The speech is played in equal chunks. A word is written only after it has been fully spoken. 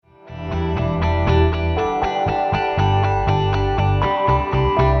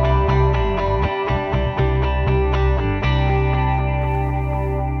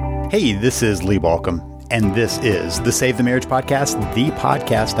Hey, this is Lee Balcom, and this is the Save the Marriage Podcast, the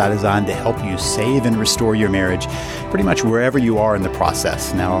podcast designed to help you save and restore your marriage pretty much wherever you are in the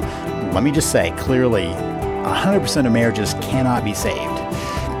process. Now, let me just say clearly, 100% of marriages cannot be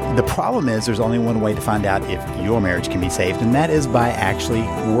saved. The problem is there's only one way to find out if your marriage can be saved, and that is by actually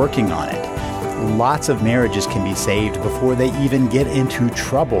working on it. Lots of marriages can be saved before they even get into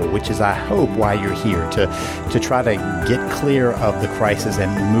trouble, which is, I hope, why you're here, to try to get clear of the crisis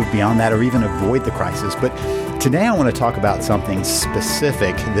and move beyond that or even avoid the crisis. But today I want to talk about something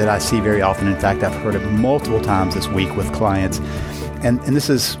specific that I see very often. In fact, I've heard it multiple times this week with clients, and this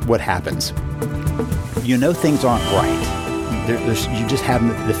is what happens. You know things aren't right. You just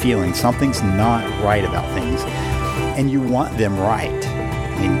have the feeling something's not right about things, and you want them right.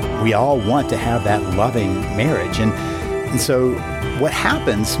 I mean, we all want to have that loving marriage. And so what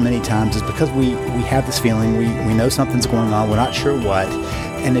happens many times is because we have this feeling, we know something's going on, we're not sure what,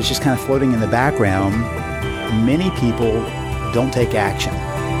 and it's just kind of floating in the background, many people don't take action.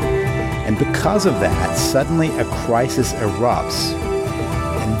 And because of that, suddenly a crisis erupts,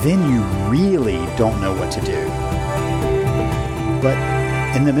 and then you really don't know what to do. But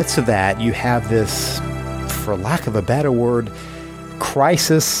in the midst of that, you have this, for lack of a better word,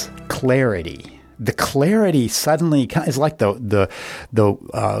 crisis clarity. The clarity suddenly is like the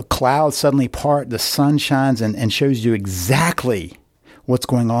clouds suddenly part, the sun shines and shows you exactly what's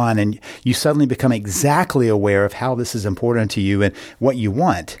going on, and you suddenly become exactly aware of how this is important to you and what you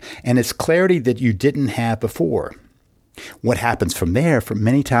want. And it's clarity that you didn't have before. What happens from there, for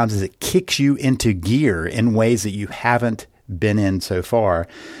many times, is it kicks you into gear in ways that you haven't been in so far.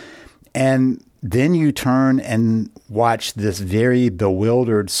 And then you turn and watch this very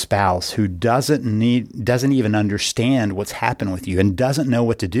bewildered spouse who doesn't even understand what's happened with you and doesn't know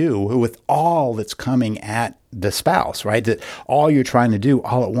what to do with all that's coming at the spouse, right? That all you're trying to do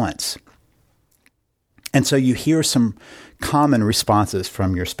all at once. And so you hear some common responses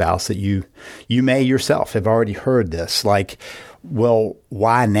from your spouse that you may yourself have already heard this, like, well,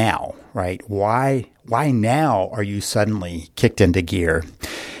 why now, right? Why now are you suddenly kicked into gear?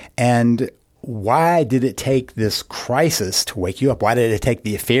 And why did it take this crisis to wake you up? Why did it take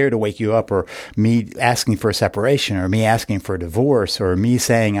the affair to wake you up, or me asking for a separation, or me asking for a divorce, or me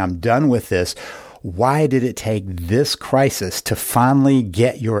saying I'm done with this? Why did it take this crisis to finally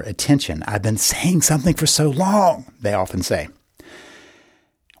get your attention? I've been saying something for so long, they often say.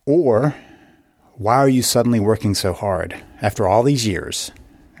 Or, why are you suddenly working so hard? After all these years,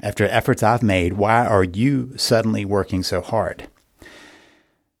 after efforts I've made, why are you suddenly working so hard?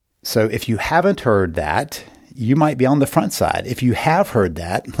 So if you haven't heard that, you might be on the front side. If you have heard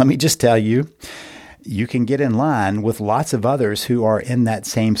that, let me just tell you, you can get in line with lots of others who are in that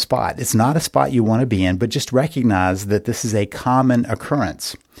same spot. It's not a spot you want to be in, but just recognize that this is a common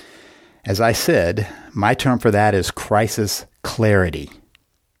occurrence. As I said, my term for that is crisis clarity.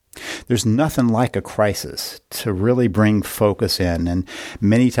 There's nothing like a crisis to really bring focus in. And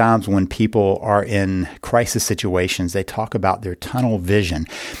many times when people are in crisis situations, they talk about their tunnel vision.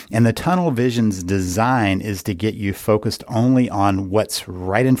 And the tunnel vision's design is to get you focused only on what's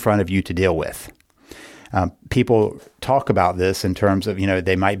right in front of you to deal with. People talk about this in terms of,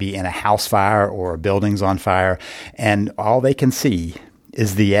 they might be in a house fire or a building's on fire, and all they can see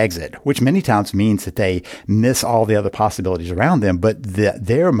is the exit, which many times means that they miss all the other possibilities around them, but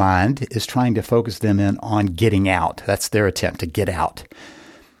their mind is trying to focus them in on getting out. That's their attempt to get out.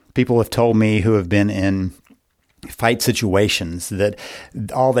 People have told me who have been in fight situations that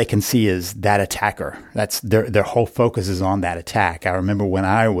all they can see is that attacker. That's their whole focus is on that attack. I remember when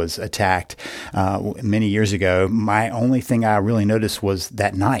I was attacked many years ago, my only thing I really noticed was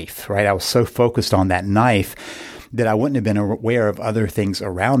that knife, right? I was so focused on that knife that I wouldn't have been aware of other things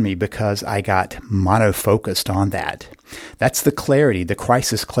around me because I got mono-focused on that. That's the clarity, the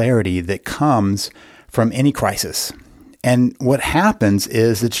crisis clarity that comes from any crisis. And what happens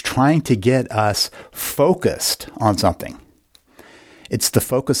is it's trying to get us focused on something. It's the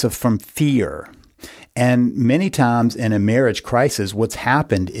focus from fear. And many times in a marriage crisis, what's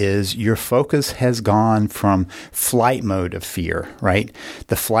happened is your focus has gone from flight mode of fear, right?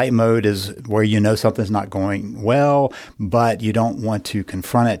 The flight mode is where you know something's not going well, but you don't want to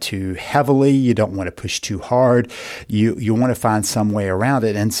confront it too heavily. You don't want to push too hard. You want to find some way around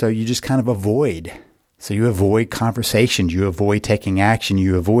it. And so you just kind of avoid. So you avoid conversations. You avoid taking action.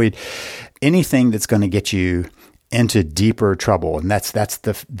 You avoid anything that's going to get you into deeper trouble. And that's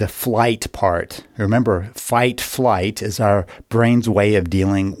the flight part. Remember, flight is our brain's way of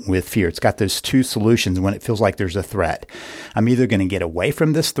dealing with fear. It's got those two solutions when it feels like there's a threat. I'm either going to get away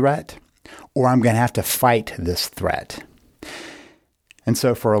from this threat or I'm going to have to fight this threat. And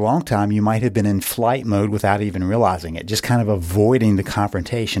so for a long time, you might have been in flight mode without even realizing it, just kind of avoiding the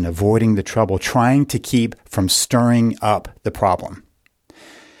confrontation, avoiding the trouble, trying to keep from stirring up the problem.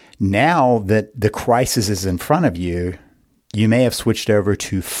 Now that the crisis is in front of you, you may have switched over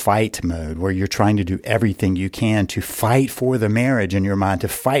to fight mode, where you're trying to do everything you can to fight for the marriage in your mind, to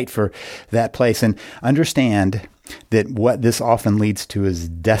fight for that place. And understand that what this often leads to is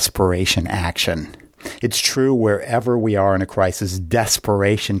desperation action. It's true wherever we are in a crisis,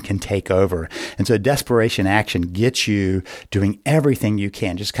 desperation can take over. And so desperation action gets you doing everything you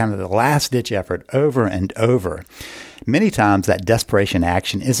can, just kind of the last-ditch effort over and over. Many times that desperation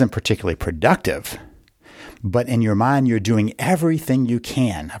action isn't particularly productive, but in your mind, you're doing everything you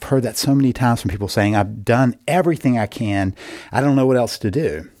can. I've heard that so many times from people saying, I've done everything I can. I don't know what else to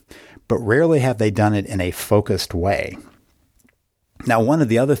do. But rarely have they done it in a focused way. Now, one of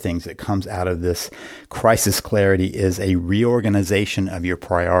the other things that comes out of this crisis clarity is a reorganization of your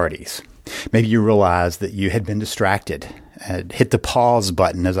priorities. Maybe you realize that you had been distracted, hit the pause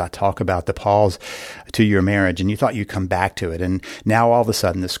button as I talk about the pause to your marriage, and you thought you'd come back to it. And now all of a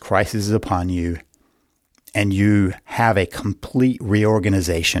sudden this crisis is upon you, and you have a complete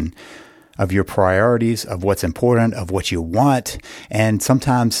reorganization of your priorities, of what's important, of what you want. And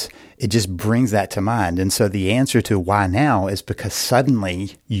sometimes it just brings that to mind. And so the answer to why now is because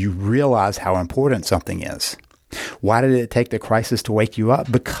suddenly you realize how important something is. Why did it take the crisis to wake you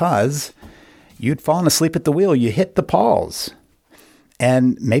up? Because you'd fallen asleep at the wheel. You hit the pause.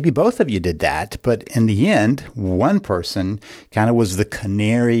 And maybe both of you did that. But in the end, one person kind of was the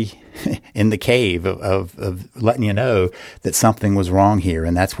canary in the cave of letting you know that something was wrong here.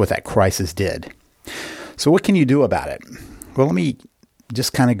 And that's what that crisis did. So what can you do about it? Well, let me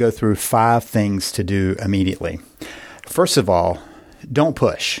just kind of go through 5 things to do immediately. First of all, don't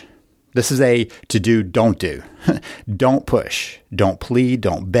push. This is a to do, don't do. Don't push. Don't plead.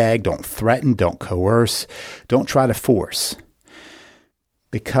 Don't beg. Don't threaten. Don't coerce. Don't try to force.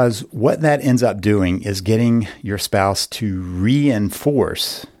 Because what that ends up doing is getting your spouse to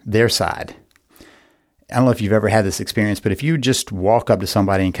reinforce their side. I don't know if you've ever had this experience, but if you just walk up to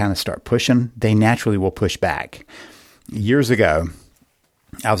somebody and kind of start pushing, they naturally will push back. Years ago,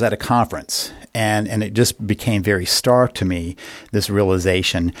 I was at a conference, and it just became very stark to me, this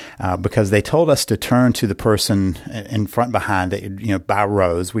realization, because they told us to turn to the person in front behind, by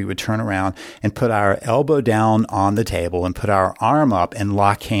rows. We would turn around and put our elbow down on the table and put our arm up and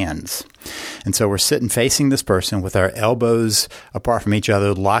lock hands. And so we're sitting facing this person with our elbows apart from each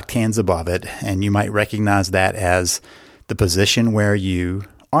other, locked hands above it, and you might recognize that as the position where you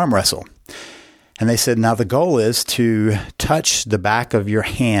arm wrestle. And they said, now the goal is to touch the back of your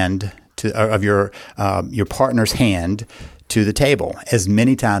hand, of your partner's hand to the table as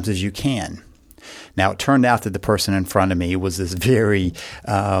many times as you can. Now, it turned out that the person in front of me was this very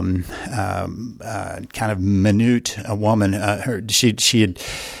kind of minute woman. She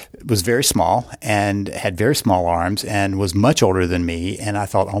was very small and had very small arms and was much older than me. And I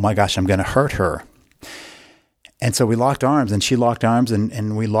thought, oh my gosh, I'm going to hurt her. And so we locked arms, and she locked arms,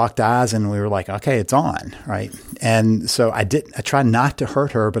 and we locked eyes, and we were like, okay, it's on, right? And so I tried not to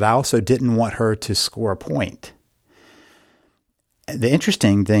hurt her, but I also didn't want her to score a point. The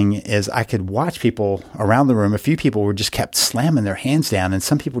interesting thing is I could watch people around the room. A few people were just kept slamming their hands down, and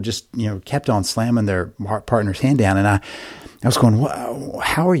some people just, kept on slamming their partner's hand down. And I was going,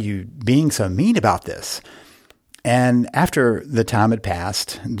 how are you being so mean about this? And after the time had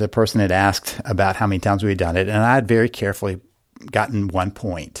passed, the person had asked about how many times we had done it, and I had very carefully gotten 1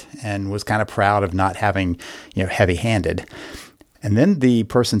 point and was kind of proud of not having, heavy-handed. And then the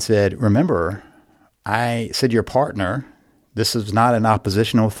person said, remember, I said your partner, this is not an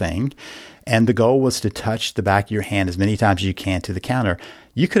oppositional thing, and the goal was to touch the back of your hand as many times as you can to the counter.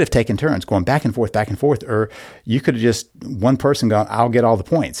 You could have taken turns going back and forth, or you could have just one person gone, I'll get all the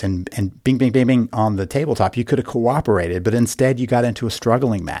points, and bing, bing, bing, bing on the tabletop. You could have cooperated, but instead you got into a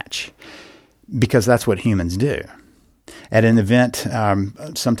struggling match because that's what humans do. At an event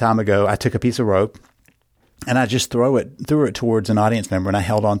some time ago, I took a piece of rope and I just threw it towards an audience member, and I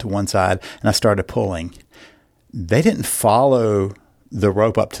held on to one side and I started pulling. They didn't follow the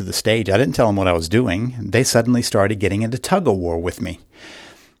rope up to the stage. I didn't tell them what I was doing. They suddenly started getting into tug of war with me.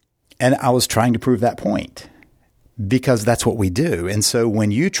 And I was trying to prove that point because that's what we do. And so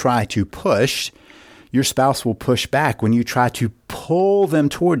when you try to push, your spouse will push back. When you try to pull them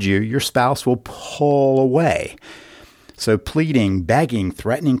towards you, your spouse will pull away. So pleading, begging,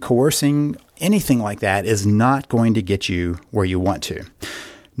 threatening, coercing, anything like that is not going to get you where you want to.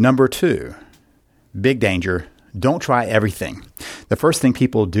 Number 2, big danger. Don't try everything. The first thing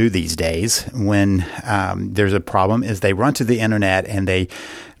people do these days when there's a problem is they run to the internet and they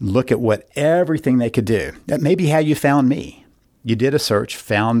look at everything they could do. That may be how you found me. You did a search,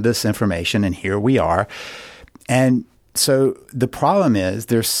 found this information, and here we are. And so the problem is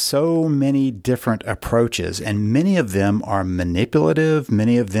there's so many different approaches, and many of them are manipulative.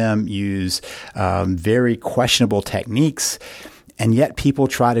 Many of them use very questionable techniques. And yet people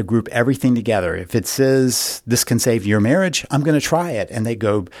try to group everything together. If it says this can save your marriage, I'm going to try it. And they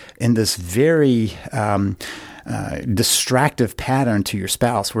go in this very distractive pattern to your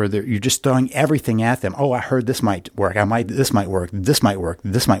spouse where you're just throwing everything at them. Oh, I heard this might work. This might work. This might work.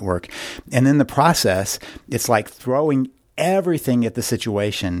 This might work. And in the process, it's like throwing everything at the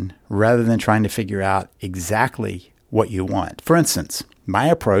situation rather than trying to figure out exactly what you want. For instance, my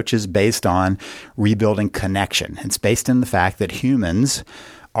approach is based on rebuilding connection. It's based in the fact that humans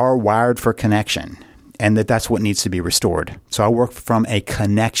are wired for connection and that's what needs to be restored. So I work from a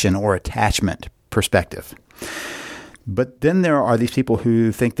connection or attachment perspective. But then there are these people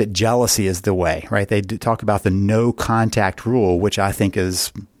who think that jealousy is the way, right? They talk about the no contact rule, which I think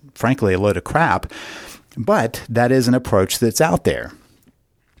is frankly a load of crap. But that is an approach that's out there.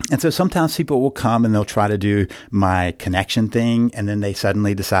 And so sometimes people will come and they'll try to do my connection thing, and then they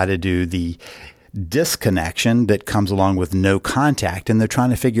suddenly decide to do the disconnection that comes along with no contact, and they're trying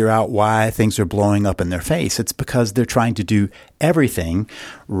to figure out why things are blowing up in their face. It's because they're trying to do everything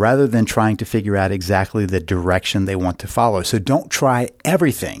rather than trying to figure out exactly the direction they want to follow. So don't try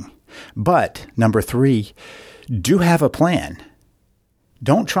everything. But number 3, do have a plan.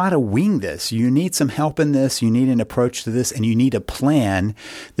 Don't try to wing this. You need some help in this. You need an approach to this, and you need a plan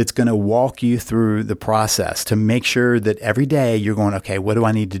that's going to walk you through the process to make sure that every day you're going, okay, what do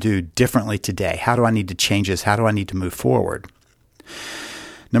I need to do differently today? How do I need to change this? How do I need to move forward?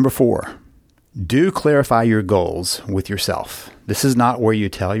 Number 4, do clarify your goals with yourself. This is not where you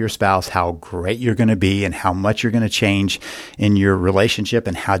tell your spouse how great you're going to be and how much you're going to change in your relationship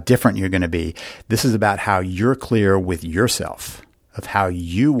and how different you're going to be. This is about how you're clear with yourself of how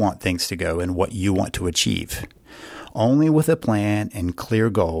you want things to go and what you want to achieve. Only with a plan and clear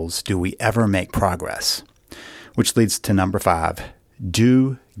goals do we ever make progress. Which leads to number 5,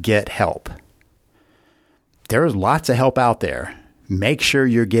 do get help. There's lots of help out there. Make sure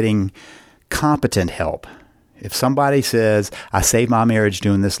you're getting competent help. If somebody says, I saved my marriage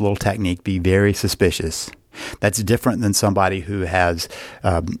doing this little technique, be very suspicious. That's different than somebody who has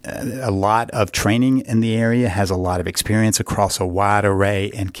a lot of training in the area, has a lot of experience across a wide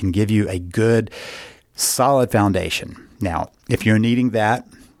array, and can give you a good, solid foundation. Now, if you're needing that,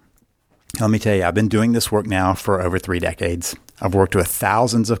 let me tell you, I've been doing this work now for over 3 decades. I've worked with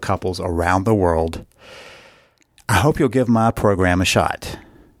thousands of couples around the world. I hope you'll give my program a shot.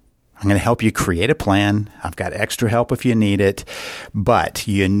 I'm going to help you create a plan. I've got extra help if you need it, but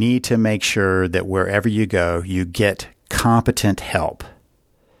you need to make sure that wherever you go, you get competent help.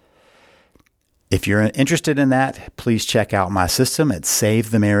 If you're interested in that, please check out my system at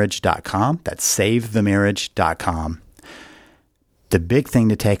savethemarriage.com. That's savethemarriage.com. The big thing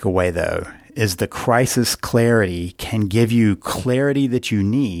to take away, though, is the crisis clarity can give you clarity that you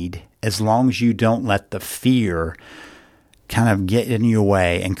need as long as you don't let the fear kind of get in your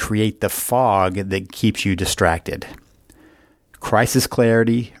way and create the fog that keeps you distracted. Crisis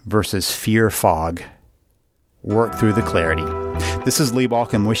clarity versus fear fog. Work through the clarity. This is Lee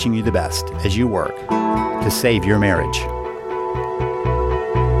Balkin wishing you the best as you work to save your marriage.